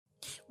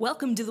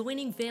Welcome to the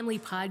Winning Family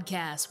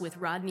Podcast with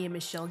Rodney and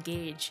Michelle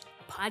Gage,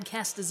 a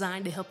podcast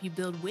designed to help you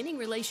build winning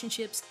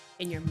relationships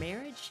in your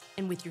marriage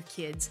and with your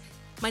kids.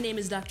 My name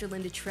is Dr.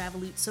 Linda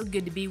Travelut. So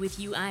good to be with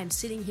you. I am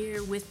sitting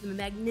here with the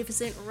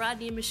magnificent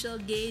Rodney and Michelle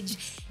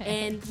Gage,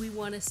 and we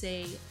want to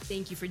say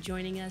thank you for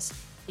joining us.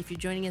 If you're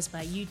joining us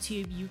by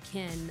YouTube, you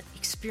can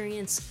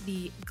experience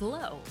the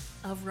glow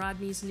of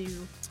Rodney's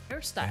new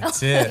hairstyle.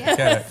 That's it.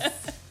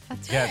 Yes.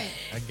 That's right.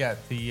 I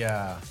got the,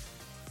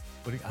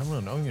 I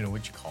don't know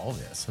what you call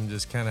this. I'm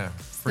just kind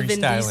of The Vin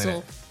freestyling Diesel,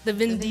 it. the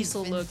Vin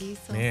Diesel look.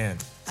 Man.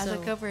 I So-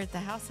 look over at the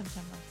house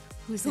sometimes. Like,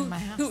 who's in my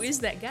house? Who is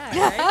that guy,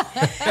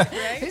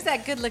 right? Who's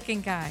that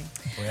good-looking guy?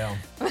 Well,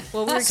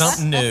 Well, we're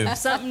something new.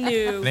 something If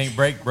new. it ain't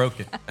break, broke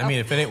it. I mean,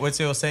 if it ain't, what's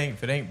the old saying?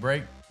 If it ain't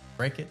break,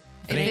 break it.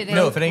 If it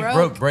ain't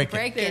broke, break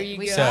it. There you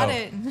We go. got So-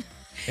 it.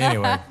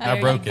 Anyway, I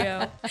There broke you it.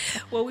 go.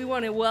 Well, we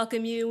want to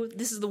welcome you.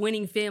 This is the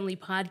Winning Family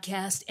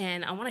Podcast,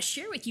 and I want to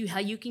share with you how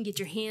you can get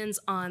your hands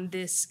on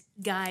this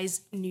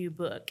guy's new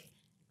book,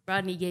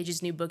 Rodney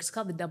Gage's new book. It's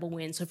called The Double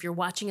Win. So if you're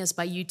watching us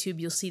by YouTube,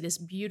 you'll see this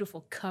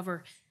beautiful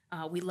cover.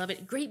 We love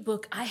it. Great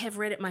book. I have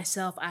read it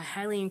myself. I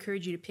highly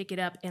encourage you to pick it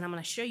up, and I'm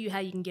going to show you how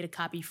you can get a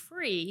copy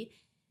free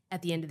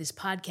at the end of this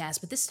podcast.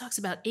 But this talks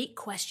about 8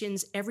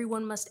 questions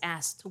everyone must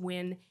ask to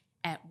win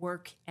at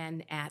work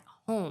and at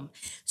home.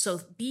 So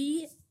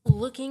be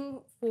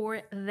looking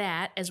for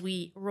that as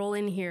we roll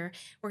in here.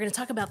 We're going to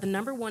talk about the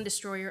number one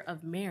destroyer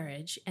of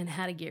marriage and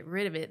how to get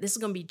rid of it. This is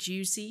going to be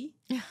juicy,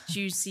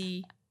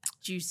 juicy,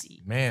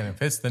 juicy. Man,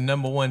 if it's the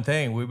number one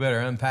thing, we better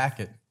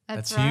unpack it.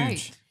 That's right.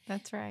 huge.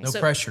 That's right. No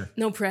pressure.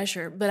 No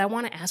pressure, but I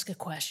want to ask a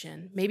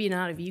question. Maybe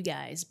not of you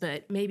guys,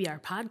 but maybe our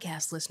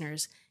podcast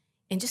listeners,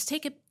 and just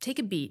take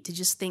a beat to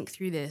just think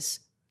through this.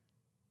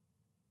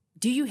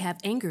 Do you have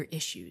anger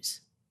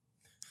issues?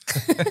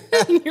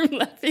 You're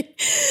laughing.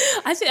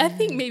 I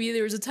think maybe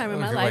there was a time in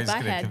my life Everybody's I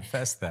gonna had.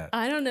 confess that.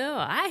 I don't know.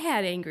 I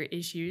had anger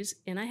issues,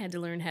 and I had to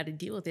learn how to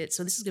deal with it.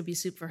 So this is going to be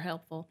super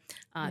helpful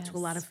to a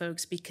lot of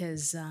folks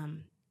because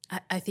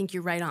I think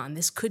you're right on.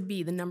 This could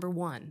be the number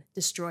one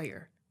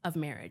destroyer of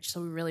marriage.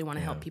 So we really want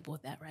to help people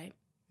with that, right?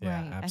 Yeah,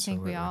 right. absolutely. I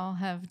think we all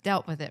have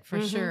dealt with it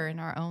for sure in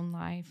our own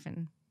life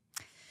and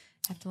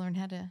have to learn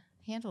how to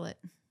handle it.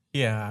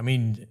 Yeah, I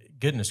mean,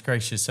 goodness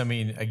gracious. I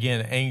mean,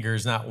 again, anger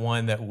is not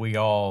one that we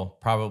all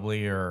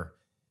probably are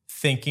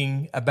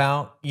thinking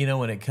about,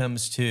 when it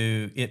comes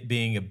to it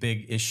being a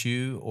big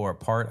issue or a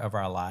part of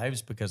our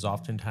lives, because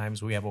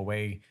oftentimes we have a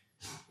way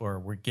or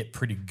we get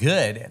pretty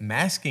good at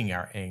masking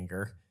our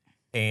anger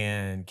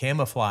and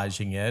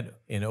camouflaging it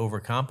and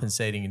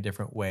overcompensating in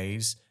different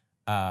ways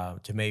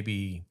to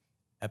maybe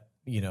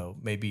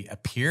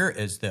appear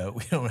as though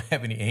we don't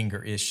have any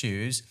anger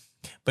issues.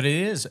 But it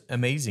is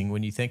amazing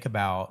when you think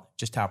about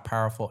just how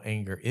powerful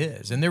anger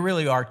is. And there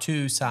really are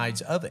two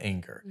sides of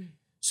anger.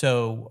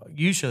 So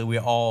usually we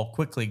all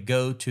quickly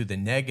go to the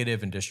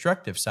negative and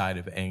destructive side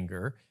of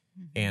anger.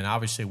 And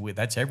obviously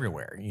that's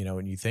everywhere.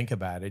 When you think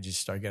about it,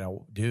 just all you got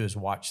to do is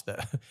watch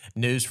the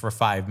news for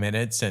 5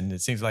 minutes and it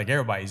seems like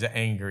everybody's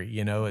angry.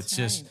 It's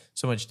just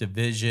so much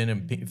division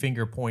and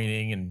finger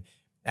pointing and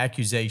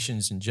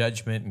accusations and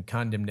judgment and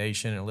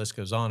condemnation, and the list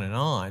goes on and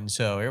on.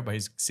 So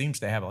everybody seems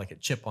to have like a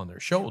chip on their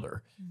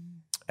shoulder,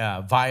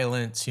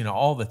 violence,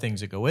 all the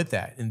things that go with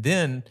that. And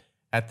then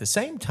at the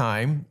same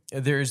time,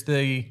 there's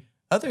the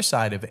other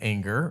side of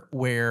anger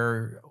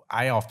where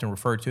I often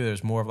refer to it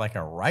as more of like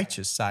a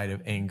righteous side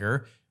of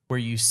anger, where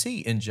you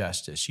see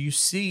injustice, you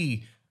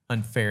see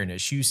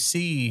unfairness, you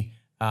see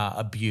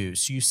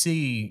abuse, you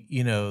see,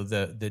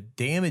 the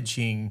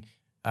damaging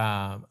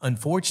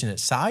unfortunate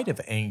side of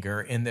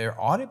anger, and there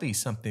ought to be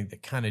something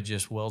that kind of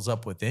just wells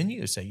up within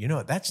you, say,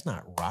 that's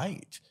not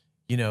right,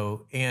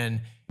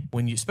 and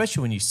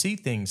especially when you see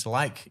things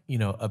like,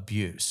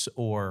 abuse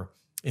or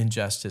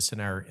injustice in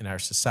our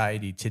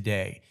society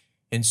today.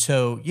 And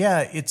so,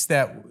 it's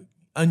that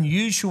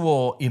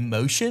unusual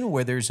emotion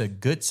where there's a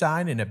good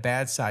side and a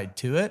bad side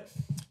to it.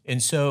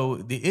 And so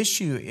the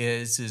issue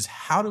is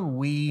how do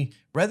we,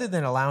 rather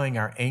than allowing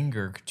our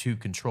anger to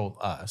control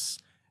us,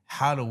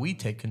 how do we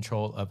take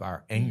control of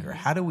our anger?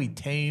 How do we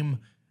tame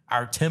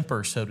our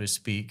temper, so to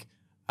speak,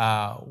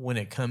 when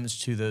it comes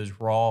to those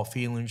raw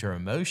feelings or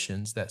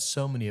emotions that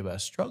so many of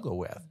us struggle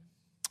with?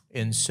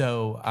 And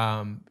so,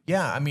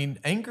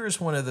 anger is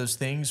one of those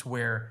things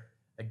where,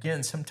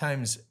 again,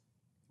 sometimes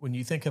when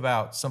you think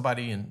about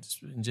somebody and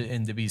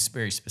to be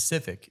very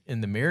specific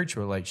in the marriage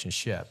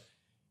relationship,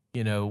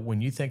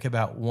 when you think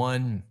about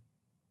 1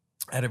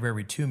 out of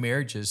every 2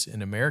 marriages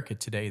in America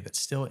today that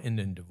still end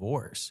in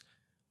divorce,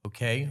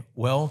 okay,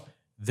 well,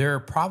 they're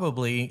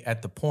probably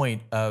at the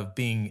point of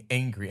being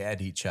angry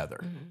at each other,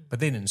 but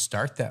they didn't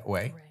start that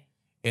way. Right.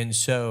 And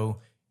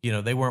so,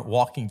 they weren't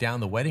walking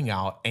down the wedding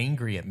aisle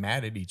angry and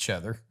mad at each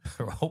other,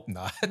 or hope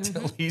not,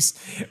 at least.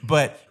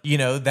 But,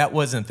 that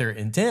wasn't their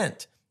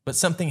intent. But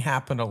something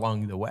happened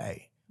along the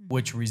way,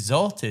 which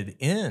resulted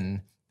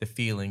in the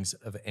feelings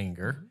of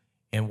anger.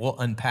 And we'll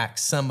unpack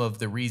some of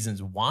the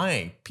reasons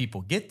why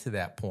people get to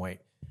that point.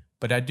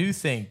 But I do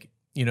think,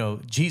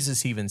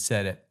 Jesus even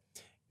said it,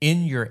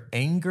 in your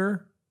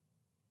anger,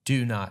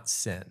 do not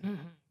sin.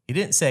 He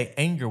didn't say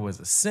anger was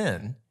a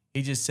sin.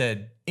 He just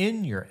said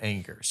in your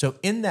anger. So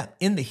in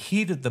the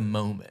heat of the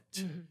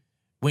moment,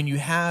 when you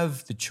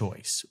have the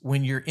choice,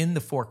 when you're in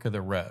the fork of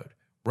the road,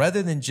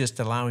 rather than just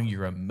allowing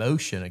your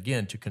emotion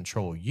again to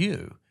control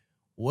you,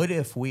 what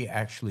if we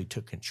actually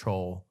took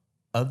control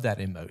of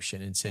that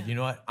emotion and said, you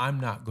know what, I'm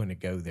not going to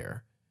go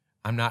there.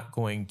 I'm not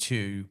going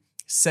to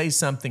say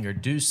something or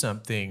do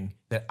something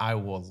that I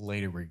will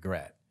later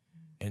regret.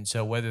 And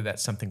so whether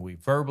that's something we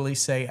verbally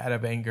say out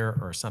of anger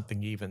or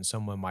something even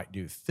someone might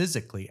do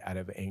physically out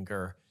of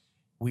anger,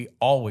 we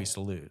always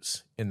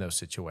lose in those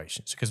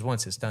situations because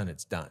once it's done,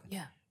 it's done.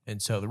 Yeah.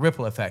 And so the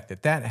ripple effect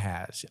that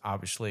has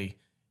obviously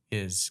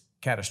is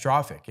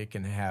catastrophic. It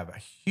can have a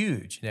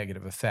huge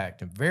negative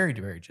effect and very,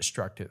 very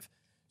destructive.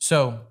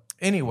 So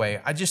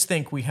anyway, I just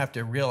think we have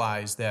to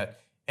realize that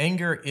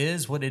anger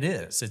is what it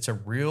is. It's a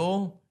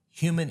real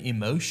human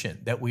emotion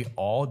that we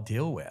all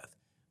deal with,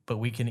 but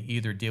we can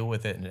either deal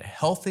with it in a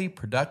healthy,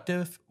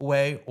 productive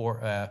way,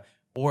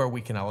 or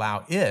we can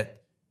allow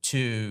it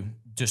to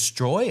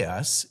destroy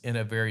us in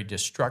a very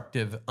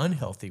destructive,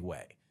 unhealthy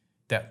way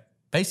that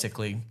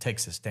basically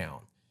takes us down.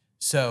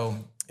 So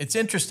it's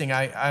interesting.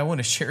 I want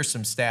to share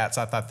some stats.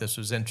 I thought this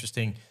was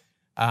interesting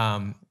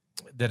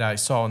that I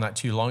saw not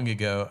too long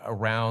ago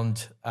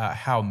around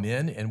how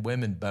men and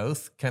women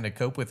both kind of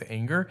cope with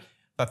anger.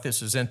 I thought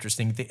this was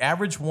interesting. The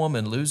average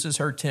woman loses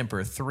her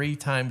temper 3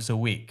 times a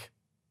week.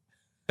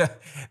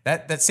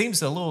 That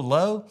seems a little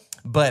low,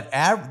 but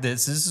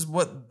this is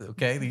what,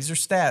 okay, these are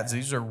stats.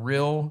 These are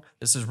real,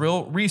 this is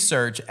real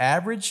research.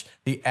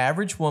 The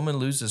average woman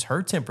loses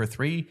her temper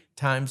 3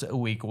 times a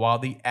week, while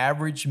the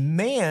average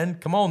man,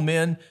 come on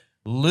men,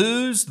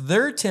 lose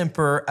their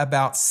temper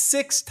about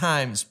 6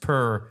 times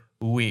per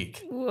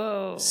week.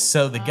 Whoa.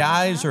 So the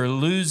guys are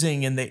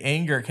losing in the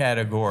anger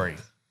category.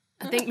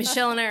 I think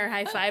Michelle and I are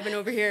high-fiving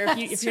over here.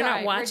 If you're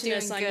not watching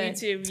us on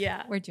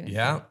YouTube, we're doing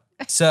good.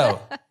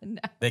 So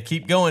they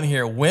keep going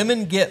here.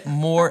 Women get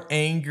more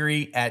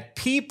angry at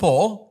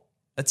people.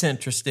 That's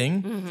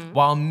interesting.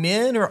 While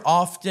men are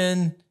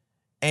often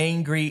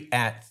angry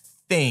at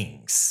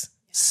things.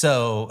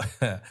 So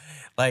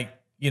like,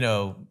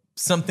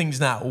 something's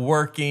not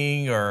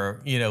working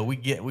or, we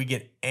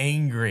get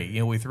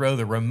angry. We throw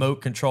the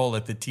remote control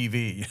at the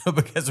TV,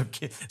 because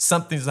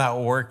something's not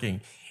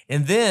working.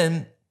 And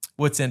then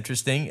what's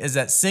interesting is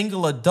that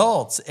single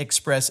adults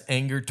express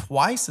anger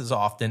twice as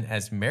often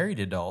as married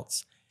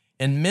adults,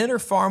 and men are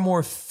far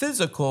more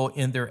physical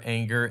in their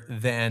anger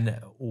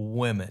than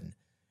women.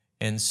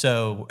 And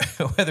so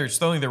whether it's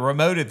throwing the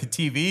remote at the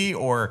TV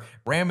or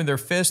ramming their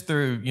fist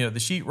through, the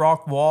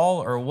sheetrock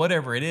wall or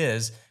whatever it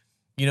is,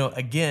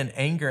 again,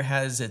 anger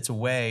has its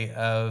way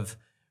of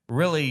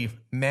really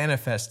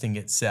manifesting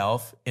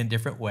itself in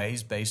different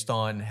ways based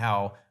on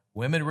how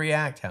women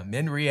react, how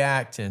men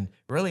react, and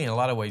really in a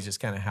lot of ways,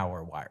 just kind of how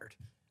we're wired.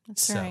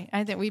 That's right.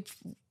 I think we've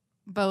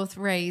both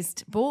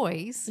raised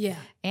boys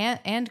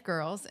and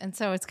girls. And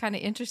so it's kind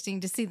of interesting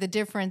to see the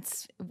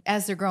difference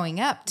as they're growing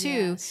up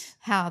too,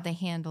 how they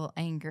handle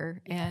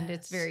anger. And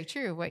it's very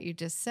true what you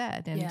just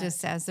said. And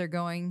just as they're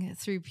going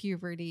through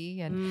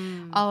puberty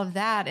and all of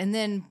that. And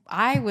then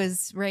I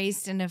was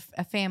raised in a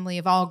family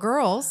of all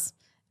girls.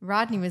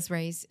 Rodney was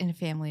raised in a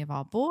family of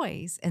all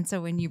boys. And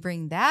so when you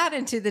bring that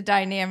into the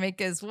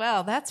dynamic as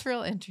well, that's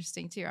real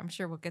interesting too. I'm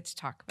sure we'll get to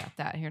talk about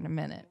that here in a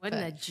minute. What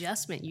an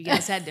adjustment you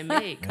guys had to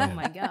make. Oh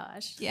my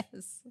gosh.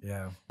 Yes.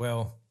 Yeah.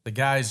 Well, the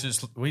guys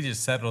we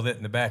just settled it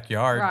in the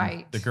backyard.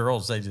 Right. The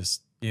girls, they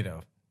just,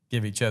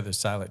 give each other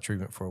silent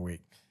treatment for a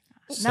week.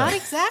 So. Not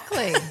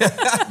exactly.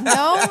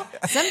 No,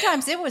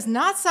 sometimes it was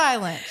not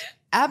silent.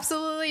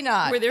 Absolutely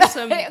not. Were there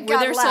some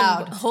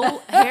whole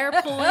hair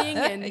pulling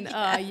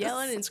and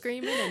yelling and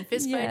screaming and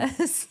fist fighting?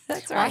 Yes,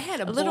 that's right. I had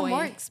a little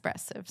more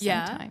expressive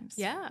sometimes.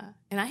 Yeah.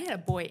 And I had a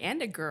boy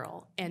and a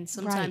girl, and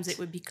sometimes it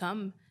would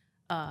become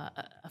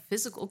a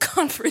physical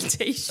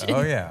confrontation.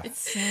 Oh yeah,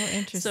 it's so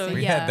interesting. So,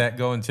 we had that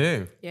going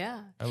too. Yeah,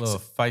 a little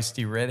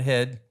feisty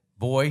redhead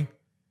boy.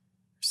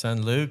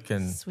 Son Luke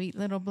and sweet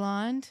little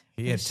blonde.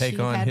 He had to take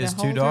on his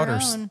 2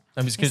 daughters.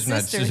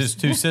 His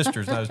 2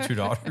 sisters, not his 2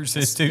 daughters.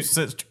 His 2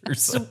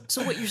 sisters.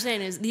 So what you're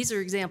saying is these are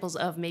examples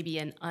of maybe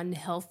an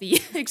unhealthy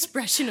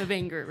expression of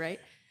anger, right?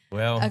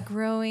 Well, a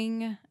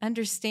growing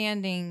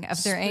understanding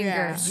of their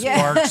anger.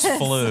 Sparks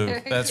flew.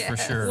 That's for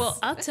sure. Well,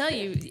 I'll tell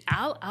you.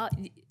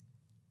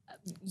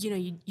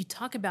 You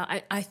talk about.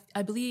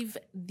 I believe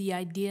the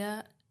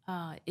idea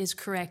is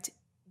correct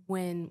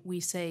when we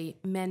say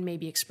men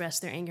maybe express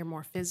their anger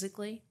more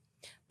physically.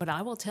 But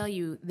I will tell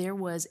you, there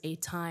was a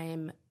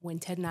time when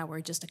Ted and I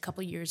were just a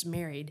couple years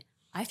married,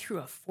 I threw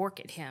a fork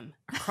at him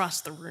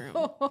across the room.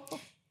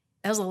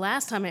 That was the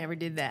last time I ever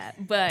did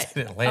that. But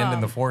did it land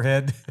in the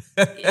forehead?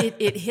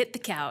 it hit the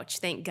couch,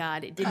 thank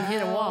God. It didn't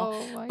hit a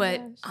wall.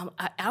 But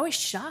I was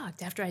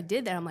shocked after I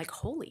did that. I'm like,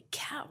 holy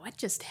cow, what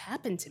just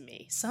happened to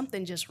me?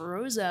 Something just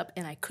rose up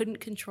and I couldn't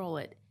control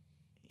it.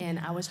 And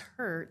I was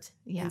hurt.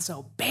 Yeah. And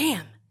so,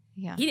 bam.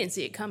 Yeah. He didn't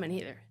see it coming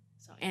either.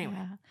 So anyway.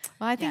 Yeah.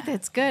 Well, I think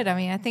that's good. I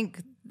mean, I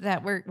think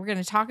that we're going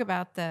to talk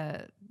about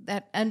the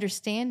that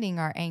understanding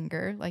our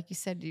anger, like you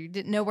said, you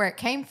didn't know where it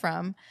came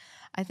from.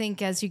 I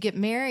think as you get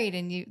married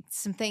and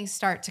some things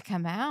start to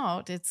come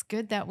out, it's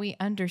good that we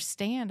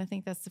understand. I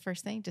think that's the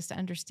first thing, just to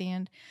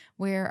understand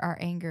where our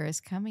anger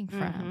is coming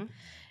from.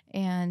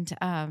 And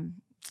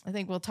I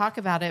think we'll talk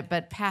about it,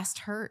 but past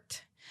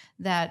hurt,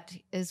 that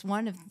is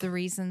one of the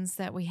reasons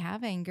that we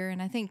have anger.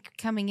 And I think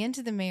coming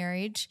into the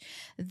marriage,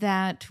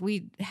 that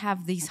we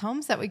have these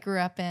homes that we grew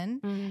up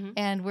in,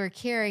 and we're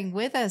carrying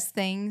with us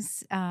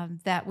things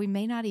that we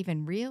may not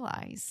even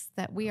realize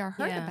that we are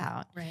hurt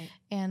about. Right.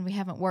 And we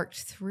haven't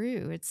worked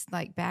through. It's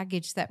like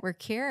baggage that we're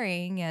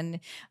carrying. And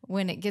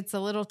when it gets a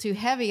little too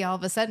heavy, all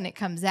of a sudden it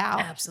comes out.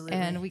 Absolutely.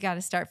 And we got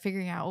to start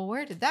figuring out, well,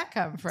 where did that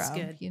come from? That's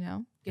good. Good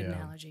Yeah.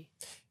 analogy.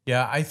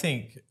 Yeah, I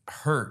think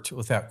hurt,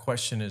 without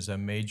question, is a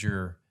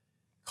major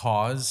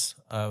cause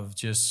of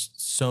just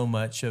so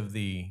much of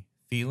the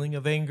feeling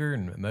of anger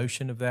and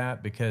emotion of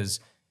that. Because,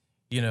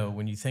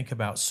 when you think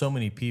about so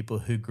many people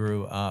who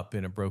grew up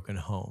in a broken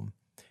home,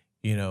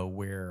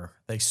 where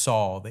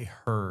they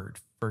heard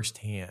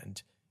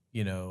firsthand,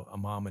 a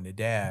mom and a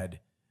dad,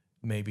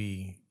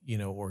 maybe,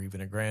 or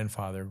even a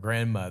grandfather or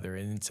grandmother.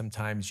 And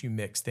sometimes you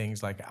mix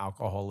things like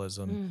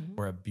alcoholism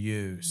or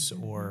abuse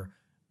or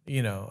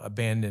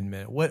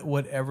abandonment,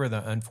 whatever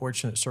the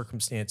unfortunate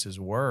circumstances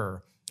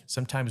were.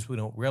 Sometimes we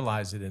don't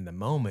realize it in the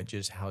moment,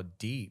 just how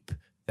deep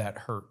that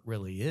hurt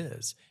really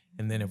is.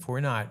 And then if we're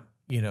not,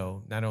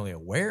 not only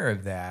aware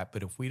of that,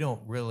 but if we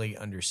don't really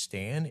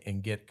understand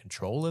and get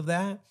control of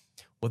that,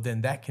 well,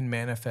 then that can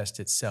manifest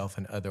itself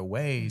in other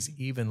ways,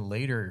 even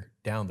later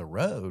down the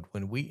road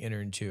when we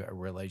enter into a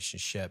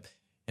relationship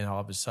and all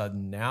of a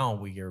sudden now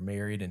we are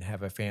married and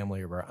have a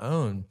family of our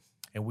own.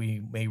 And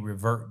we may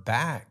revert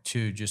back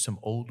to just some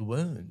old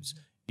wounds,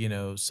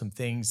 some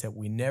things that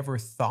we never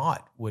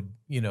thought would,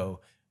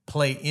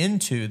 play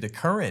into the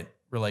current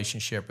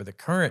relationship or the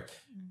current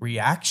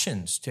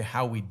reactions to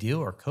how we deal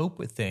or cope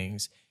with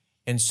things.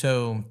 And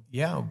so,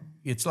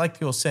 it's like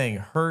the old saying,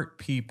 hurt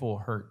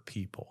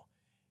people.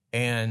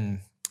 And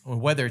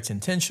whether it's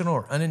intentional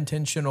or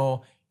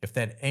unintentional, if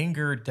that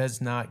anger does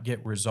not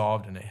get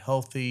resolved in a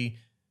healthy,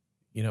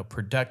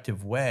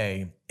 productive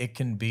way, it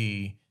can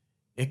be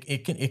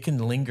it can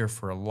linger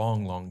for a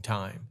long, long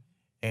time.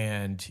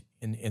 And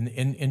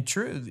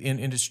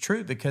it's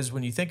true because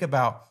when you think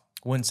about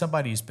when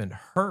somebody's been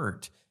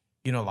hurt,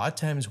 a lot of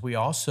times we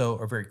also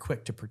are very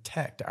quick to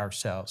protect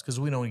ourselves because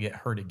we don't get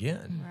hurt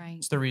again. Right.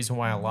 It's the reason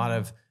why a lot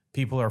of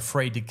people are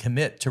afraid to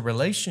commit to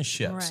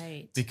relationships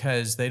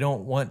because they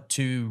don't want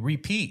to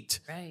repeat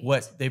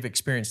what they've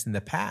experienced in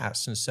the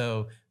past. And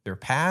so their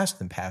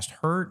past and past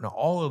hurt and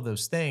all of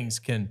those things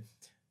can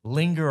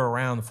linger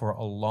around for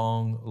a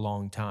long,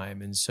 long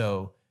time. And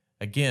so,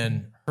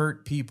 again,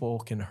 hurt people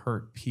can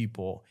hurt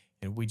people,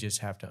 and we just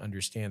have to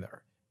understand that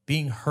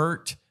being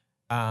hurt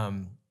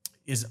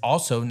is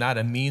also not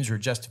a means or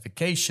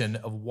justification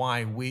of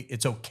why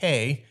it's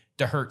okay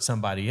to hurt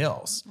somebody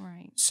else.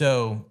 Right.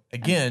 So,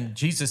 again,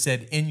 Jesus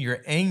said, in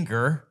your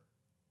anger,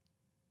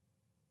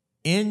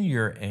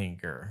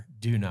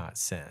 do not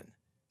sin.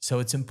 So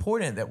it's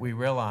important that we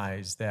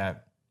realize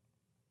that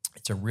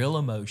it's a real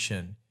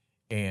emotion.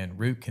 And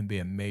hurt can be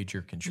a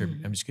major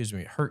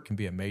contributor. Hurt can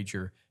be a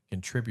major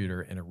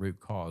contributor and a root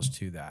cause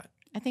to that.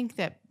 I think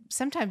that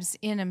sometimes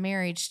in a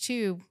marriage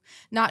too,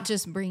 not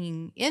just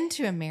bringing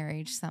into a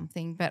marriage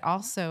something, but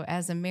also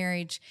as a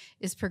marriage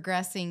is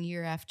progressing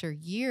year after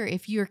year,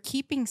 if you're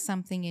keeping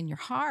something in your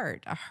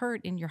heart, a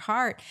hurt in your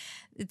heart,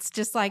 it's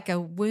just like a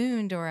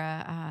wound or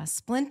a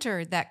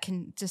splinter that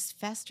can just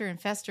fester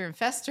and fester and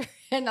fester.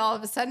 And all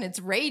of a sudden it's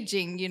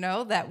raging,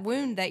 that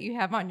wound that you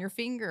have on your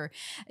finger.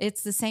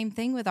 It's the same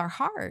thing with our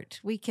heart.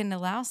 We can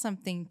allow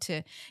something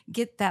to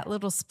get that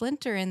little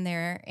splinter in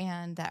there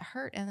and that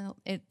hurt, and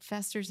it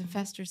festers and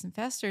festers and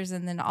festers.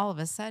 And then all of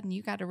a sudden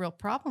you got a real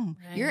problem.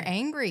 Right. You're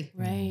angry.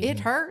 Right.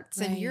 It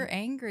hurts and you're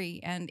angry,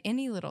 and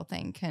any little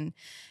thing can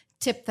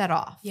tip that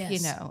off.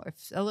 Yes.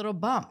 If a little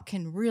bump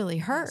can really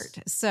hurt.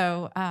 Yes.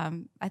 So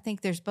I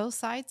think there's both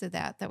sides of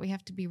that we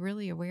have to be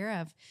really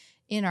aware of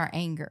in our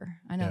anger.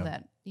 I know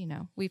that,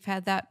 we've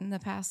had that in the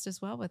past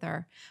as well with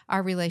our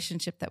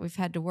relationship that we've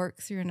had to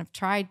work through, and have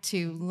tried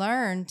to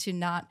learn to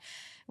not,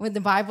 when the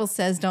Bible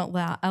says don't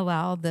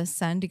allow the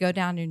sun to go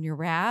down in your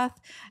wrath,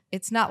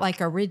 it's not like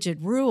a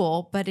rigid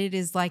rule, but it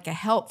is like a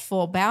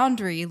helpful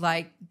boundary.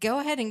 Like, go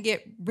ahead and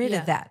get rid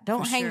of that.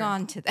 Don't hang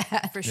on to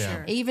that. For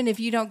sure. Even if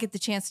you don't get the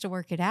chance to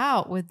work it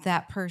out with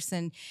that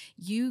person,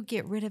 you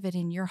get rid of it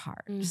in your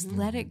heart. Just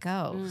let it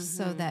go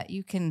so that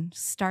you can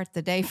start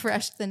the day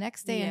fresh the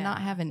next day and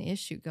not have an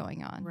issue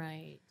going on.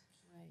 Right.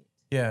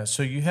 Yeah.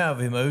 So you have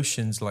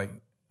emotions like,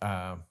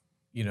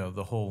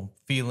 the whole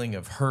feeling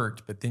of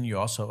hurt, but then you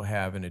also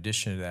have, in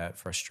addition to that,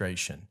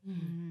 frustration.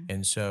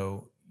 And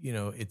so,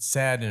 it's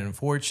sad and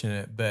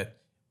unfortunate, but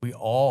we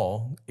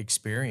all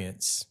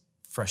experience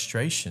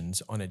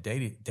frustrations on a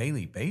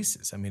daily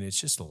basis. I mean, it's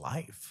just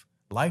life.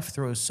 Life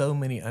throws so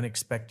many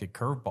unexpected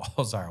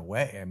curveballs our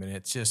way. I mean,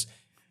 it's just,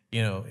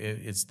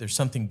 there's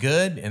something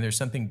good and there's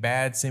something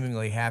bad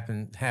seemingly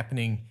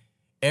happening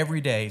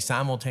every day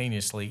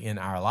simultaneously in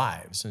our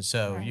lives. And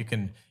so Right. you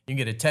can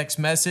get a text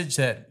message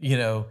that,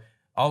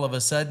 all of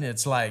a sudden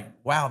it's like,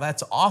 wow,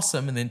 that's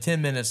awesome. And then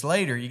 10 minutes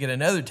later, you get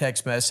another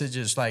text message.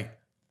 It's like,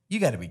 you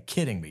got to be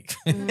kidding me.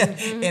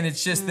 And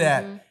it's just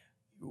that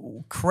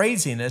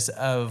craziness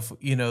of,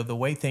 the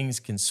way things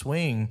can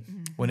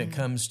swing when it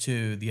comes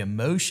to the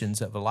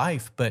emotions of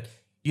life. But,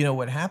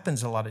 what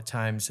happens a lot of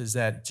times is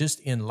that just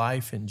in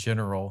life in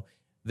general,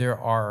 there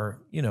are,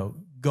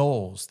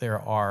 goals, there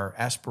are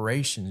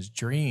aspirations,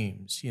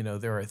 dreams,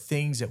 there are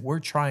things that we're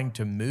trying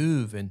to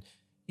move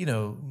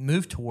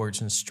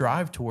towards and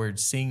strive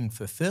towards seeing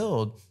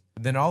fulfilled.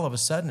 Then all of a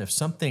sudden, if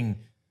something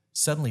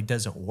suddenly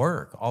doesn't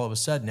work, all of a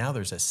sudden now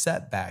there's a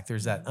setback.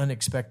 There's that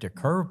unexpected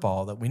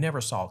curveball that we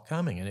never saw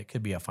coming. And it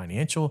could be a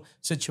financial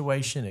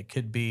situation. It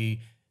could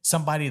be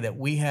somebody that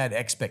we had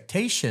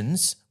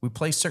expectations. We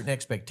placed certain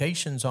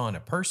expectations on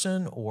a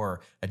person or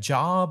a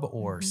job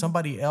or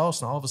somebody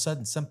else. And all of a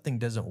sudden something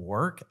doesn't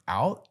work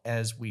out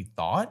as we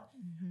thought.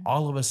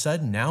 All of a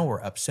sudden now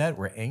we're upset.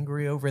 We're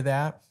angry over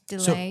that.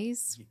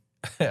 Delays.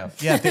 At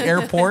the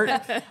airport.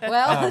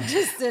 Well,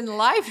 just in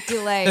life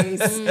delays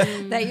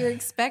that you're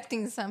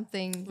expecting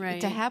something Right.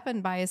 to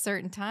happen by a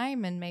certain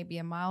time and maybe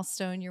a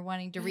milestone you're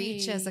wanting to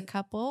reach as a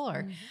couple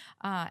or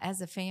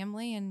as a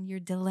family, and you're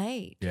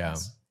delayed. Yeah.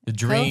 The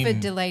dream.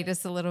 COVID delayed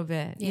us a little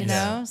bit, you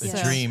Yeah, know? the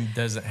dream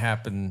doesn't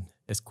happen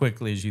as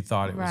quickly as you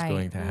thought it was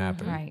going to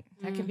happen. Right.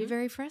 That can be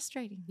very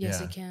frustrating. Yes,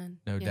 Yeah, it can.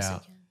 no Yes,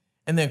 doubt. It can.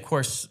 And then, of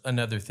course,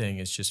 another thing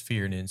is just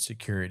fear and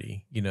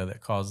insecurity,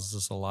 that causes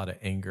us a lot of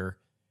anger.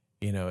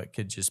 It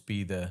could just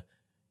be the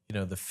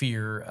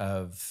fear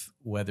of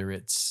whether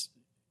it's,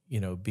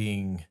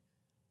 being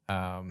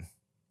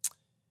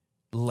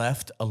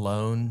left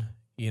alone,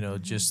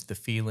 just the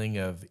feeling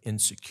of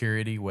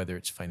insecurity, whether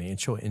it's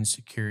financial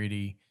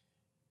insecurity,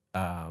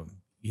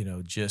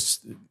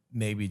 just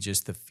maybe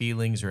just the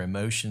feelings or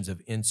emotions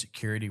of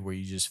insecurity where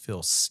you just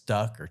feel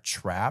stuck or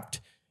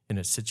trapped in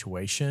a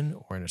situation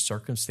or in a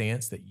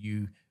circumstance that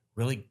you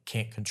really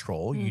can't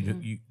control.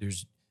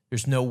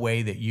 There's no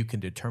way that you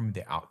can determine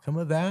the outcome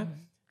of that.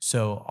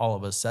 So all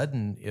of a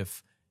sudden,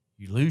 if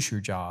you lose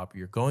your job,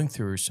 you're going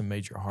through some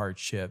major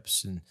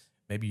hardships, and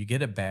maybe you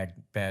get a bad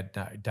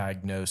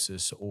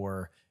diagnosis,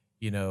 or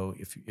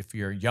if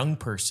you're a young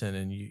person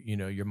and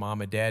your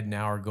mom and dad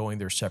now are going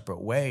their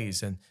separate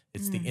ways, and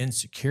it's the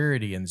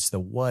insecurity and it's the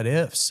what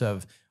ifs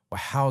of, well,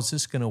 how's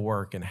this going to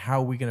work, and how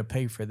are we going to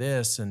pay for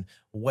this, and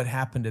what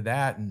happened to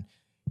that, and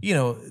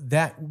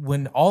that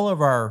when all of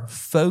our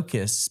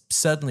focus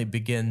suddenly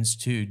begins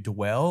to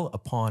dwell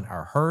upon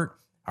our hurt,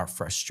 our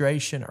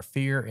frustration, our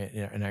fear,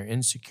 and our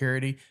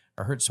insecurity.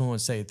 I heard someone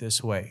say it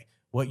this way: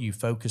 what you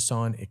focus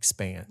on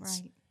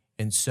expands. Right.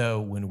 And so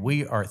when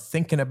we are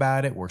thinking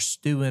about it, we're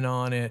stewing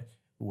on it,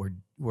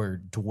 we're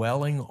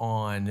dwelling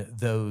on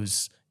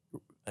those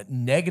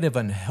negative,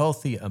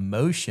 unhealthy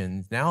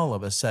emotions. Now all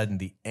of a sudden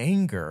the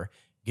anger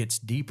gets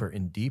deeper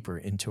and deeper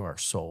into our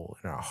soul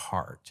and our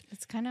heart.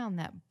 It's kind of on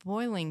that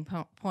boiling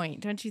point,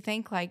 don't you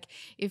think? Like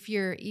if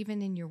you're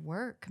even in your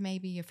work,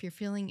 maybe if you're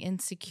feeling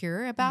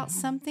insecure about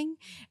something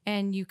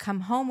and you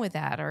come home with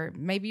that, or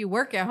maybe you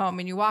work at home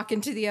and you walk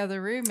into the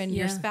other room and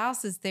your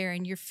spouse is there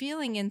and you're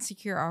feeling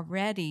insecure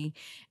already.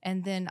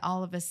 And then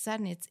all of a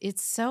sudden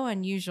it's so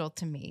unusual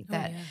to me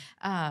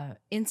that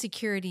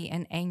insecurity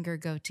and anger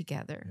go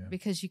together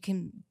because you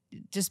can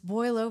just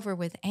boil over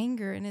with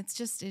anger, and it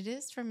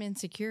is from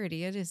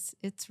insecurity.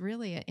 It's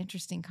really an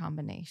interesting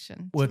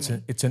combination. Well,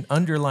 it's an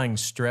underlying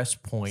stress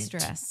point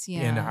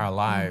in our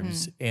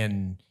lives,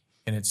 and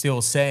it's the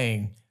old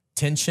saying,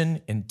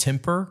 tension and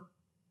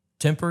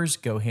tempers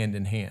go hand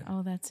in hand.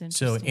 Oh, that's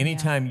interesting. So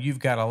anytime you've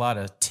got a lot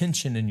of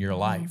tension in your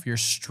life, you're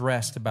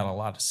stressed about a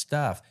lot of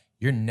stuff,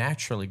 you're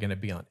naturally going to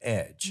be on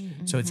edge.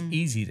 So it's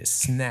easy to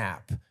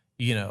snap,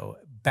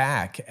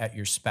 back at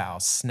your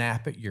spouse,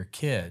 snap at your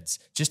kids,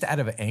 just out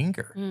of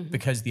anger,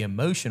 because the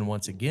emotion,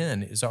 once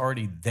again, is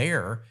already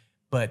there,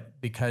 but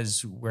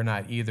because we're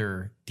not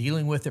either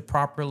dealing with it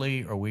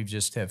properly or we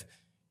just have,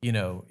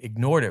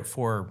 ignored it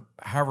for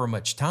however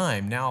much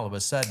time, now all of a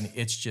sudden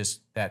it's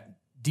just that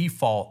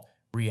default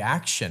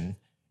reaction,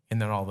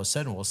 and then all of a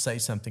sudden we'll say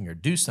something or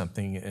do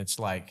something, and it's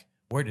like,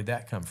 where did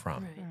that come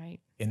from? Right.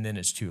 And then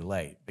it's too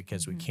late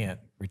because we can't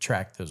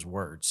retract those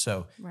words.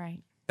 So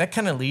Right. that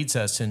kind of leads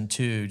us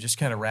into just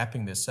kind of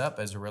wrapping this up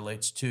as it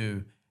relates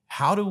to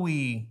how do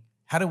we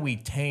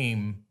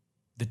tame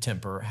the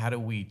temper? How do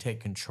we take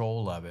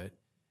control of it?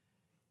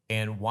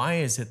 And why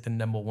is it the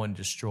number one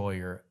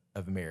destroyer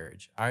of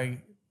marriage?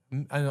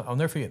 I'll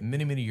never forget,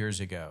 many, many years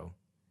ago,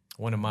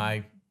 one of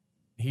my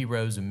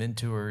heroes and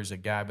mentors, a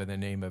guy by the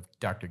name of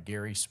Dr.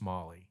 Gary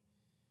Smalley,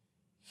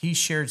 he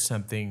shared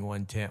something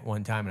one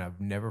time, and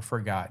I've never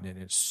forgotten it.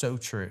 It's so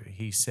true.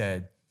 He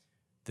said,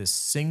 the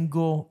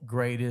single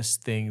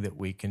greatest thing that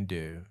we can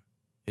do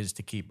is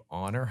to keep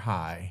honor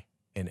high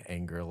and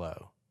anger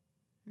low.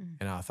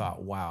 And I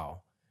thought,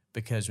 wow,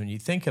 because when you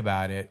think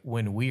about it,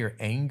 when we are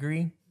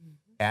angry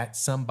at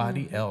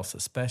somebody else,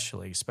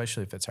 especially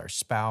if it's our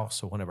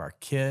spouse or one of our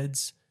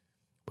kids,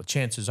 well,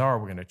 chances are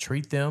we're going to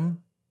treat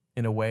them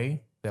in a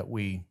way that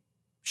we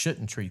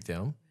shouldn't treat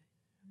them.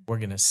 We're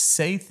going to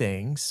say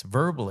things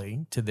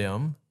verbally to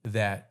them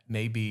that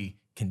may be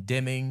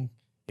condemning.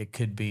 It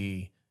could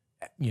be,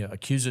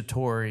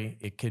 accusatory.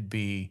 It could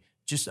be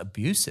just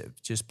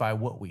abusive just by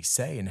what we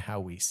say and how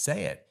we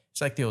say it.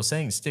 It's like the old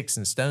saying, sticks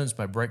and stones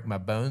might break my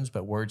bones,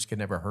 but words can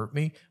never hurt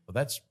me. Well,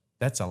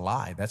 that's a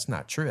lie. That's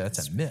not true.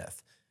 That's a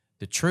myth.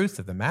 The truth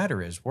of the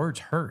matter is words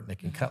hurt and they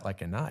can cut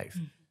like a knife.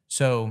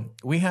 So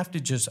we have to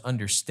just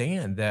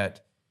understand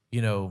that,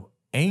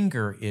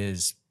 anger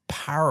is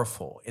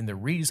powerful. And the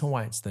reason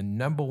why it's the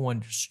number one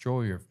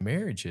destroyer of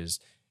marriages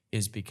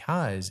is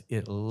because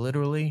it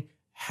literally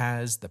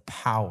has the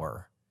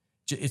power.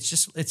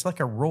 It's like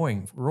a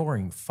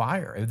roaring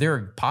fire. There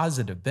are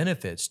positive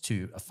benefits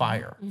to a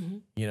fire,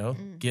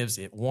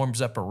 it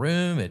warms up a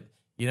room.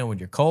 When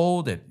you're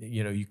cold,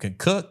 you can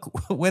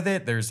cook with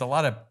it. There's a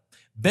lot of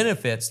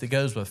benefits that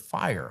goes with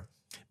fire.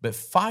 But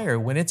fire,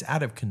 when it's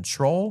out of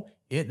control,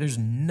 there's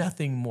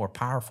nothing more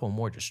powerful,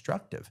 more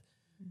destructive.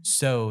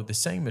 So the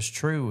same is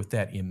true with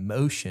that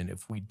emotion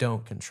if we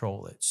don't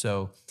control it.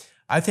 So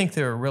I think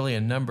there are really a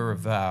number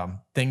of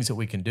things that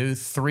we can do.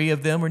 3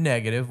 of them are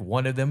negative.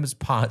 1 of them is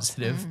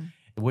positive,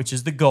 which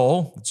is the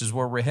goal, which is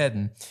where we're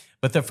heading.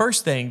 But the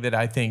first thing that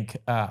I think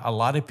a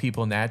lot of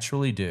people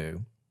naturally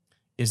do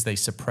is they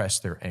suppress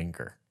their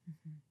anger.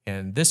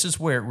 And this is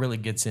where it really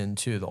gets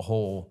into the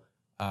whole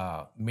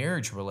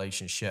marriage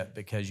relationship,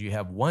 because you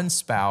have one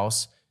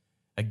spouse.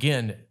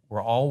 Again,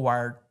 we're all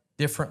wired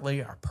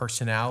differently, our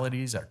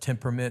personalities, our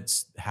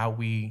temperaments, how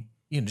we,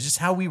 just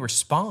how we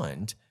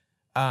respond.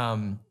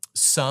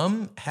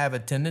 Some have a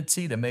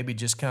tendency to maybe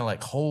just kind of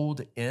like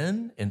hold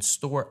in and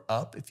store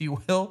up, if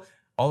you will,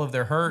 all of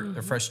their hurt,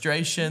 their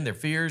frustration, their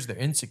fears, their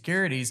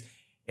insecurities.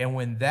 And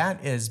when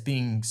that is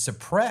being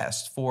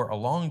suppressed for a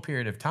long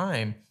period of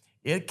time,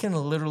 it can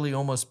literally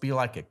almost be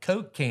like a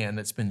Coke can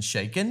that's been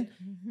shaken.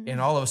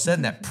 And all of a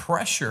sudden that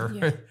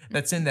pressure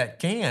that's in that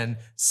can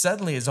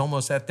suddenly is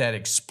almost at that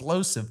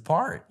explosive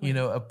part,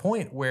 a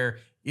point where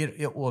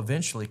it will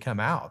eventually come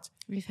out.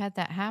 We've had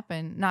that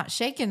happen, not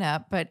shaken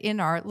up, but in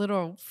our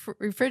little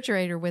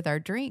refrigerator with our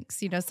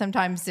drinks.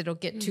 Sometimes it'll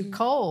get too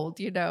cold,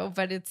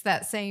 but it's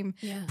that same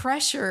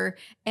pressure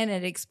and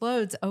it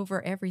explodes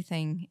over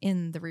everything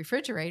in the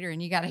refrigerator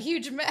and you got a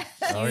huge mess.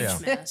 Oh,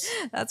 yeah.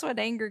 That's what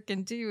anger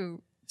can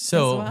do.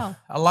 So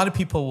a lot of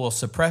people will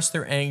suppress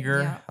their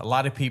anger. Yeah. A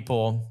lot of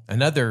people,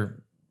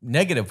 another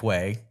negative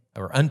way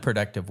or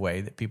unproductive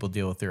way that people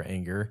deal with their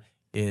anger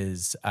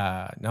is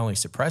not only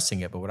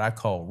suppressing it, but what I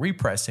call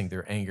repressing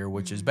their anger,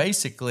 which is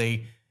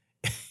basically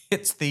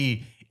it's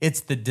the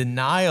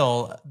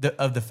denial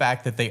of the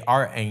fact that they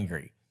are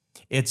angry.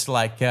 It's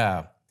like,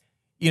 and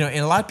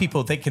a lot of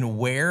people, they can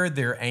wear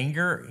their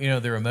anger,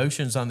 their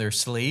emotions on their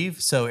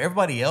sleeve. So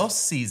everybody else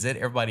sees it.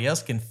 Everybody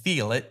else can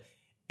feel it.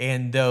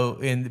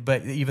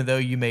 But even though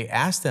you may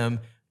ask them,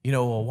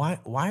 well,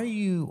 why are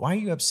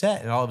you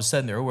upset? And all of a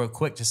sudden they're real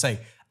quick to say,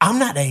 I'm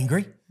not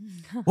angry.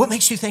 What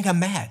makes you think I'm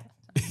mad?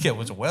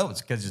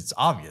 It's because it's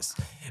obvious.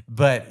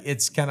 But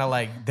it's kind of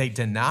like they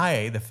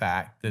deny the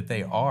fact that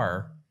they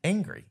are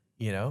angry,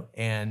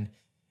 And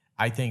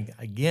I think,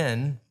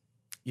 again,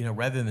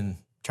 rather than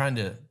trying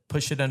to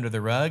push it under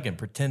the rug and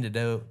pretend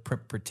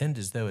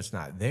as though it's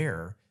not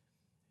there,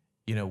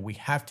 we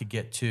have to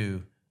get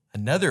to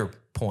another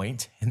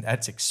point, and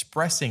that's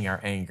expressing our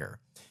anger.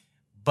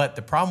 But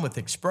the problem with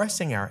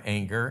expressing our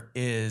anger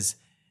is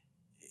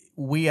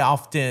we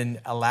often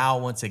allow,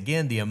 once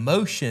again, the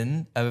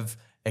emotion of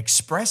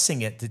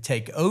expressing it to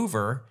take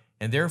over,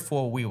 and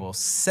therefore we will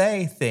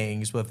say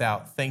things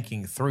without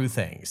thinking through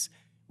things.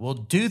 We'll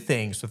do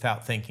things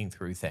without thinking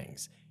through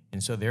things.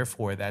 And so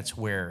therefore that's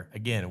where,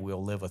 again,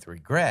 we'll live with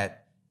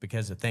regret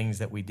because of things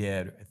that we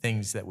did,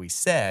 things that we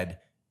said,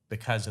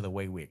 because of the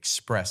way we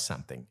express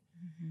something.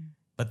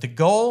 But the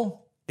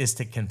goal is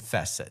to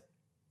confess it.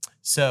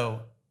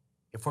 So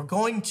if we're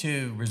going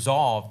to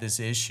resolve this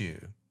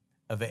issue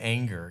of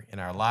anger in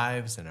our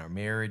lives, in our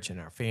marriage, in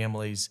our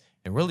families,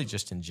 and really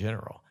just in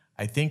general,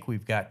 I think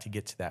we've got to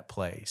get to that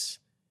place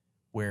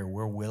where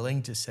we're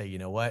willing to say, you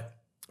know what,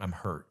 I'm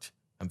hurt.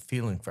 I'm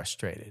feeling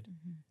frustrated.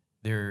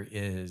 There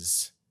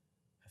is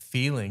a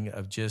feeling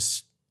of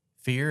just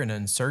fear and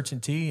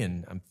uncertainty,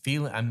 and I'm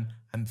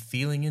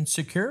feeling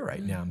insecure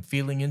right now. I'm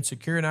feeling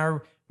insecure in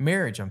our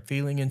marriage. I'm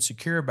feeling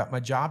insecure about my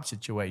job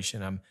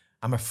situation.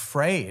 I'm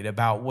afraid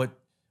about what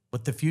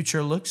the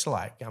future looks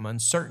like. I'm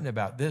uncertain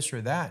about this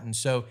or that. And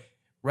so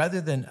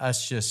rather than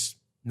us just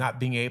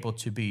not being able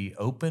to be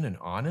open and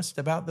honest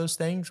about those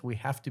things, we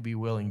have to be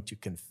willing to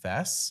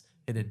confess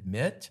and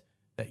admit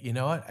that, you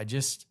know what,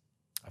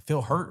 I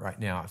feel hurt right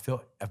now.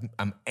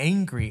 I'm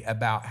angry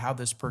about how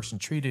this person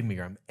treated me,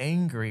 or I'm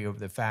angry over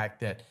the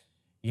fact that,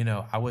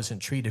 I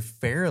wasn't treated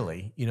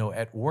fairly,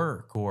 at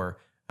work, or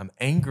I'm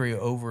angry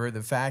over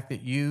the fact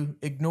that you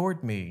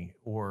ignored me,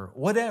 or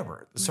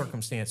whatever the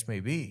circumstance may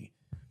be.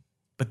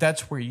 But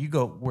that's where you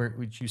go,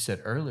 which you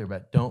said earlier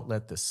about don't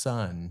let the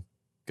sun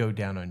go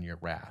down on your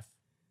wrath.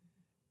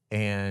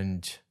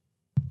 And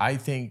I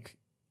think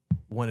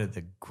one of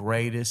the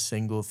greatest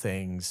single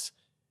things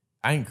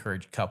I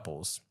encourage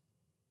couples,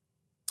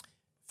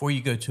 before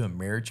you go to a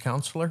marriage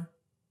counselor,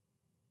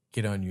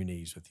 get on your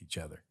knees with each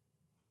other.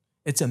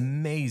 It's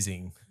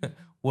amazing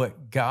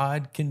what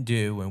God can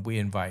do when we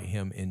invite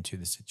him into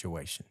the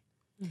situation.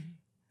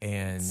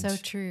 And so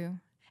true.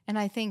 And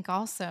I think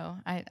also,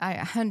 I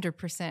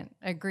 100%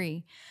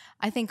 agree.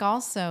 I think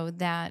also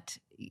that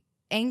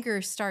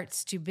anger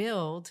starts to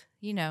build,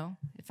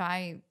 if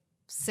I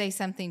say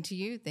something to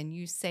you, then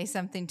you say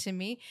something to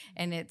me,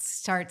 and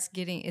it's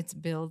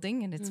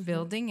building and it's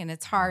building, and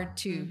it's hard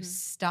to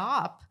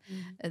stop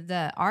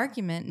the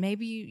argument.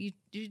 Maybe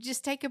you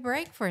just take a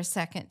break for a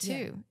second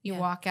too. You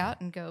walk out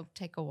and go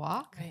take a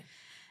walk. Right.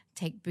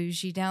 Take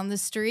Bougie down the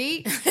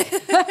street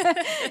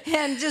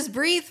and just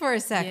breathe for a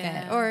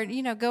second, or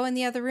go in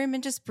the other room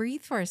and just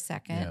breathe for a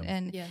second,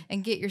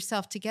 and get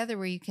yourself together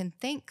where you can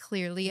think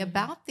clearly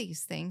about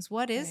these things.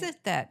 What is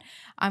it that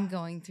I'm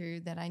going through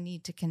that I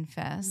need to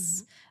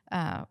confess,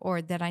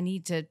 or that I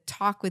need to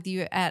talk with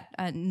you at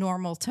a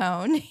normal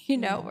tone,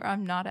 where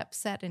I'm not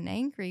upset and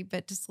angry,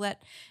 but just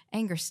let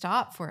anger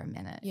stop for a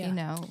minute,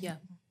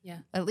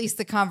 at least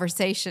the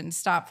conversation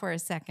stop for a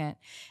second,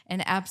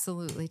 and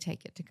absolutely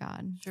take it to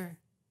God. Sure.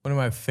 One of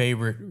my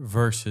favorite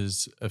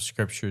verses of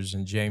scriptures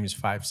in James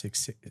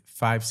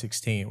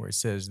 5:16, where it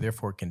says,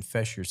 therefore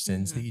confess your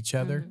sins to each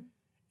other.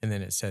 And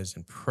then it says,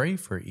 and pray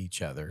for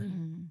each other.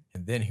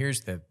 And then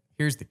here's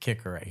the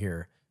kicker right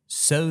here,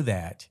 so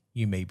that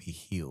you may be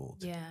healed.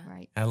 Yeah.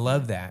 Right. I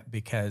love that,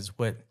 because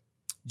what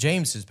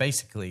James is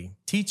basically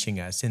teaching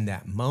us in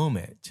that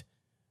moment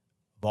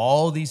of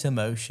all these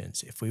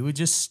emotions, if we would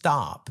just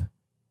stop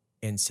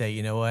and say,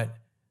 you know what,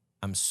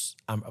 I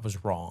was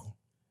wrong.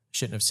 I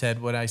shouldn't have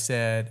said what I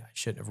said. I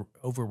shouldn't have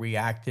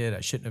overreacted.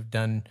 I shouldn't have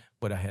done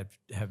what I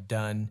have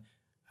done.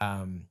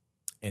 And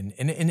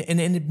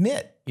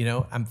admit,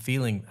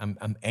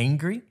 I'm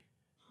angry.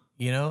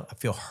 I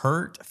feel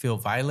hurt. I feel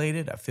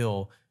violated. I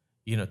feel,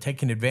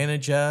 taken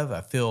advantage of.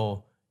 I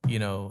feel,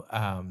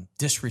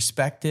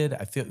 disrespected.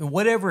 I feel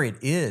whatever it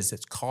is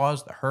that's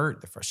caused the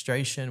hurt, the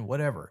frustration,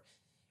 whatever.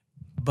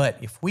 But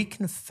if we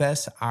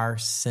confess our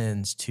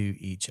sins to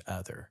each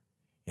other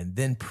and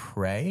then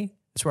pray,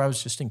 that's where I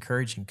was just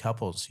encouraging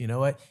couples. You know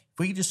what? If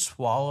we just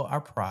swallow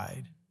our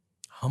pride,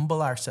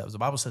 humble ourselves. The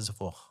Bible says if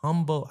we'll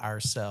humble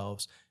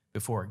ourselves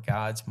before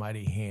God's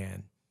mighty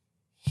hand,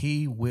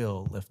 he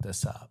will lift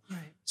us up.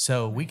 Right.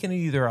 So we can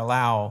either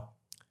allow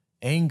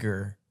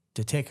anger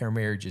to take our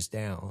marriages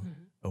down,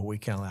 or we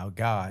can allow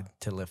God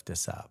to lift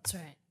us up. That's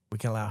right. We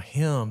can allow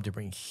him to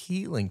bring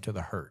healing to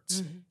the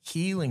hurts,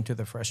 healing to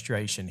the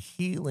frustration,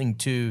 healing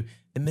to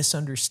the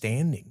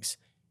misunderstandings,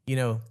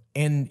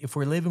 and if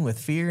we're living with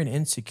fear and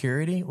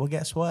insecurity, well,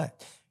 guess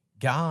what?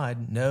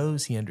 God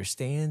knows, he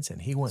understands,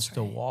 and he wants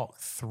to walk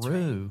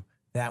through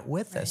that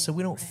with us, so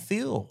we don't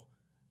feel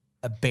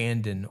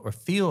abandoned or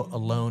feel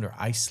alone or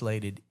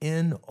isolated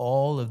in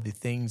all of the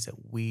things that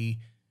we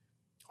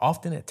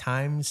often at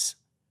times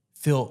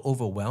feel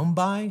overwhelmed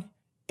by.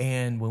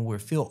 And when we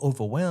feel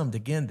overwhelmed,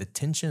 again, the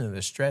tension and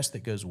the stress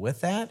that goes with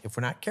that, if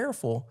we're not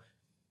careful,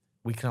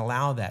 we can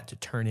allow that to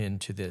turn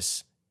into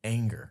this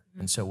anger.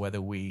 And so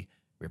whether we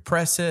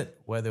repress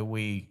it, whether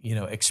we,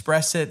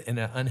 express it in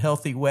an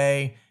unhealthy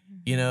way,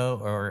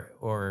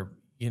 or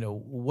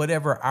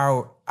whatever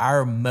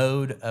our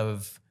mode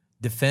of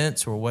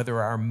defense, or whether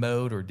our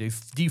mode or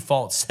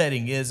default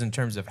setting is in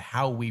terms of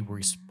how we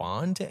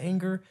respond to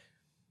anger,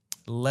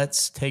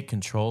 let's take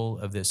control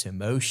of this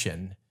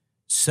emotion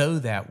so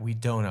that we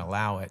don't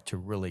allow it to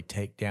really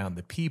take down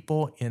the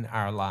people in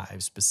our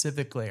lives,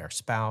 specifically our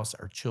spouse,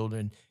 our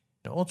children,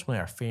 and ultimately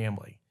our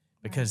family,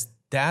 because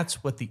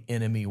that's what the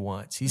enemy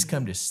wants. He's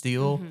come to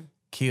steal,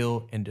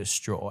 kill, and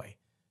destroy.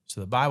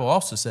 So the Bible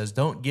also says,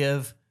 don't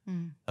give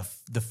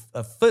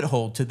a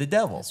foothold to the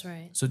devil. That's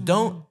right. So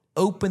don't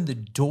open the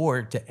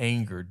door to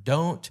anger.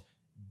 Don't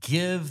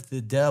give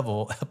the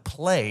devil a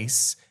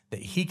place that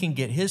he can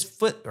get his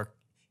foot, or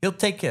he'll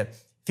take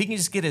if he can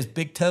just get his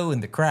big toe in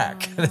the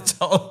crack, that's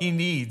all he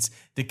needs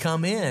to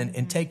come in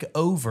and take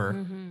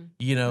over,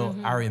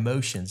 our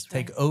emotions,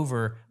 take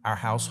over our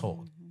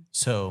household.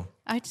 So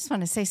I just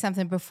want to say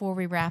something before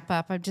we wrap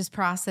up. I'm just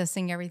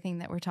processing everything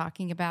that we're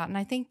talking about. And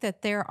I think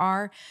that there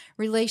are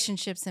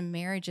relationships and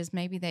marriages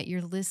maybe that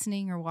you're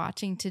listening or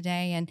watching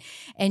today,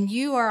 and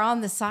you are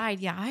on the side.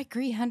 Yeah, I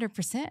agree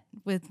 100%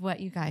 with what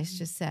you guys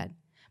just said.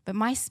 But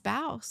my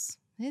spouse,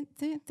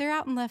 they're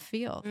out in left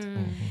field.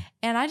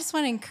 And I just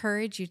want to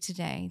encourage you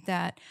today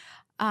that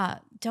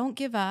don't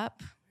give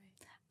up.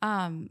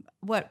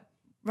 What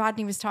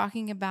Rodney was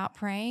talking about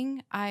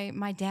praying,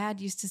 my dad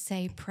used to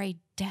say, pray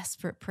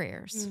desperate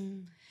prayers.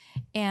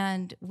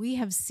 And we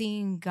have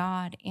seen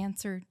God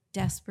answer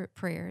desperate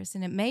prayers.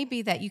 And it may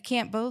be that you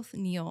can't both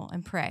kneel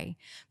and pray,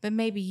 but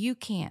maybe you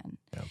can.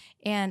 Yeah.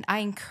 And I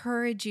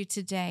encourage you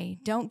today,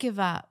 don't give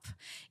up.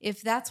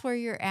 If that's where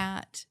you're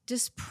at,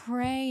 just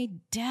pray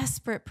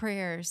desperate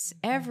prayers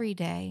every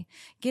day.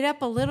 Get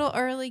up a little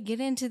early, get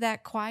into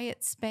that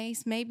quiet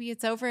space. Maybe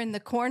it's over in the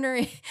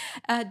corner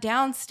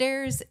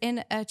downstairs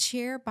in a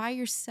chair by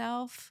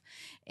yourself,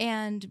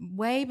 and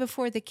way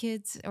before the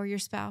kids or your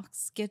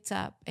spouse gets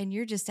up, and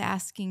you're just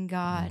asking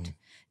God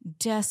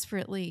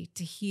desperately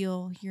to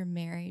heal your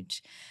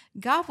marriage.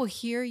 God will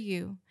hear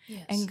you.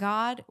 Yes. And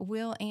God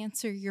will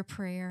answer your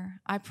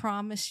prayer. I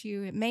promise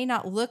you. It may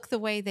not look the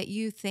way that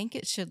you think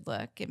it should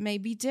look. It may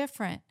be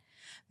different.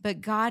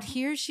 But God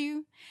hears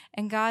you,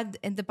 and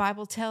the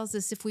Bible tells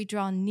us if we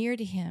draw near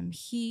to him,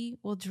 he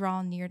will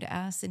draw near to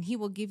us, and he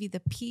will give you the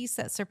peace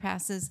that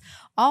surpasses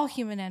all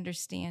human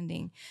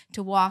understanding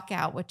to walk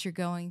out what you're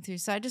going through.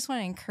 So I just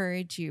want to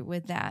encourage you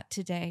with that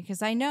today,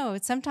 because I know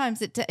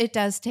sometimes it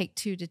does take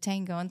two to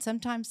tango, and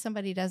sometimes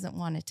somebody doesn't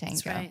want to tango.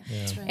 That's right. Yeah.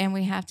 That's right. And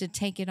we have to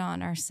take it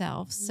on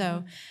ourselves. Mm-hmm.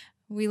 So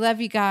we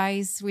love you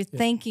guys. We're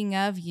thinking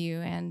of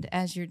you, and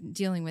as you're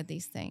dealing with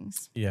these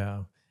things.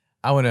 Yeah.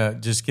 I want to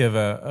just give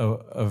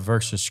a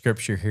verse of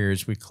scripture here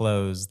as we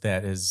close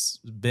that has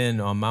been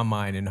on my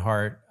mind and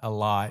heart a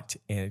lot,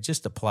 and it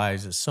just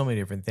applies to so many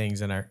different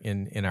things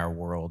in our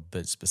world,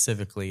 but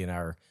specifically in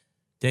our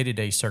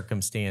day-to-day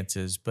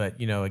circumstances.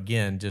 But,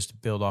 again, just to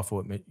build off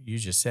of what you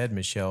just said,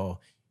 Michelle,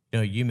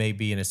 you may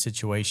be in a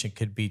situation,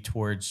 could be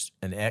towards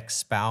an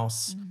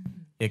ex-spouse. Mm-hmm.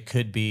 It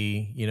could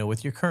be,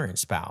 with your current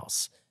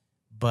spouse.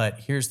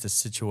 But here's the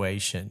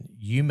situation.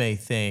 You may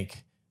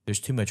think, there's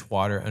too much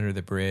water under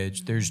the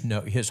bridge. There's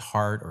his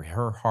heart or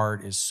her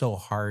heart is so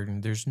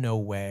hardened. There's no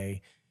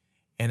way.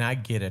 And I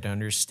get it,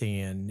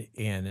 understand.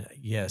 And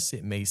yes,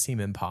 it may seem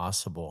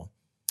impossible,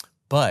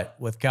 but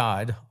with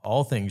God,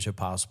 all things are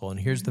possible. And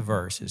here's the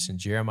verse. It's in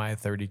Jeremiah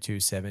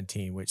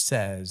 32:17, which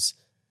says,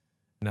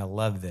 and I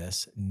love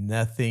this,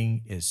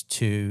 nothing is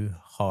too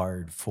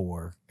hard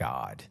for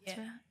God.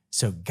 Yeah.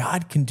 So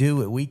God can do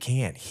what we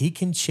can't. He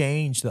can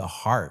change the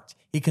heart.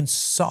 He can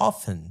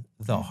soften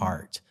the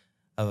heart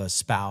of a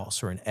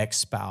spouse or an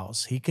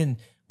ex-spouse. He can,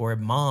 or a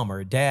mom or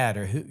a dad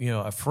or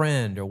a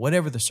friend or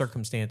whatever the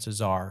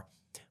circumstances are.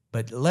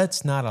 But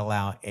let's not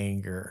allow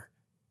anger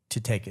to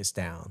take us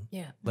down.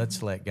 Yeah.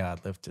 Let's let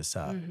God lift us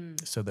up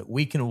so that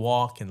we can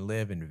walk and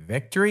live in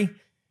victory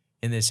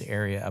in this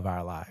area of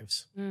our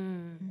lives.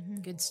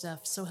 Good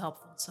stuff. So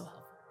helpful. So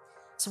helpful.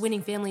 So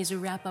Winning Family, as we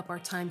wrap up our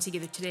time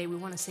together today, we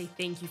want to say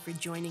thank you for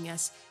joining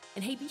us.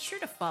 And hey, be sure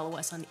to follow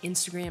us on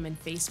Instagram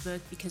and Facebook,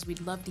 because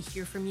we'd love to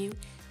hear from you.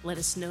 Let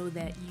us know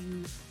that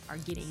you are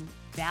getting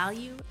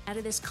value out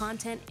of this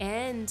content.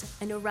 And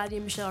I know Rodney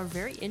and Michelle are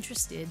very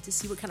interested to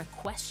see what kind of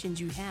questions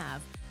you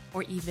have,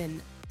 or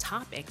even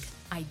topic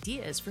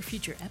ideas for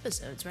future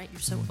episodes, right?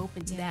 You're so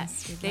open to that.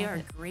 They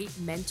are great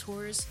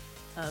mentors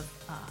of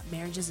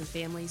marriages and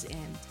families.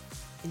 And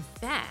in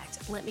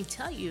fact, let me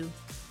tell you,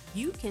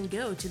 you can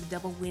go to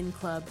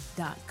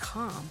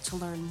thedoublewin.club.com to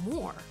learn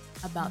more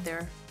about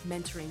their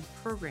mentoring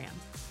program.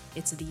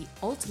 It's the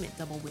ultimate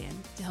double win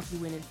to help you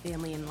win in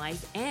family and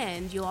life.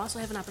 And you'll also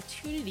have an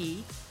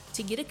opportunity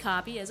to get a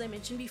copy, as I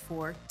mentioned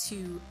before,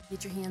 to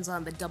get your hands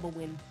on the Double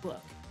Win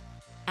book.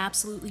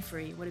 Absolutely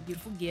free. What a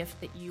beautiful gift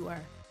that you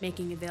are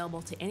making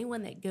available to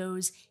anyone that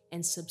goes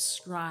and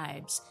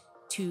subscribes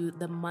to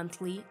the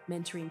monthly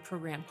mentoring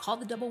program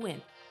called the Double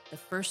Win. The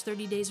first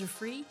 30 days are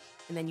free,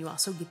 and then you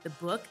also get the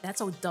book.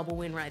 That's a double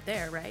win right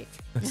there, right?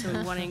 So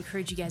we want to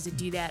encourage you guys to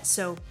do that.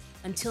 So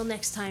until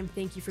next time,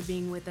 thank you for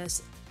being with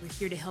us. We're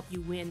here to help you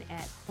win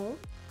at home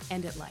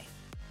and at life.